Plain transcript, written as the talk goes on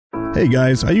Hey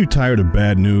guys, are you tired of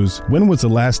bad news? When was the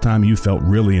last time you felt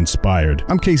really inspired?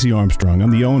 I'm Casey Armstrong.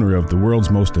 I'm the owner of the world's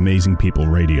most amazing people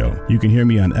radio. You can hear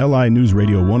me on LI News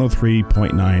Radio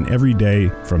 103.9 every day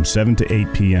from 7 to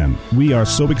 8 p.m. We are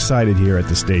so excited here at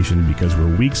the station because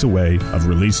we're weeks away of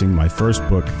releasing my first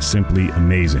book, Simply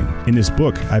Amazing. In this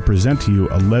book, I present to you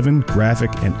 11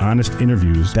 graphic and honest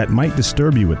interviews that might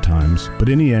disturb you at times, but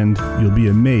in the end, you'll be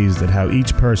amazed at how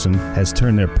each person has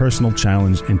turned their personal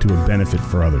challenge into a benefit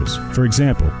for others. For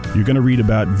example, you're going to read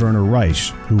about Werner Reich,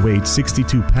 who weighed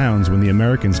 62 pounds when the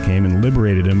Americans came and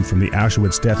liberated him from the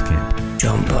Auschwitz death camp.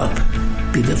 Jump up,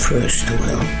 be the first to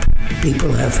help.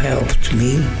 People have helped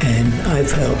me, and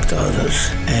I've helped others,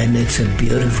 and it's a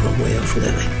beautiful way of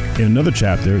living. In another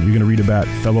chapter, you're going to read about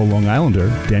fellow Long Islander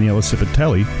Daniela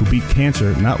Cipitelli, who beat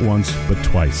cancer not once, but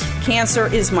twice. Cancer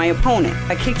is my opponent.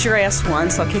 I kicked your ass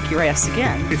once, I'll kick your ass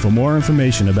again. For more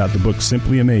information about the book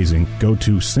Simply Amazing, go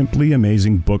to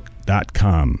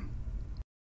simplyamazingbook.com.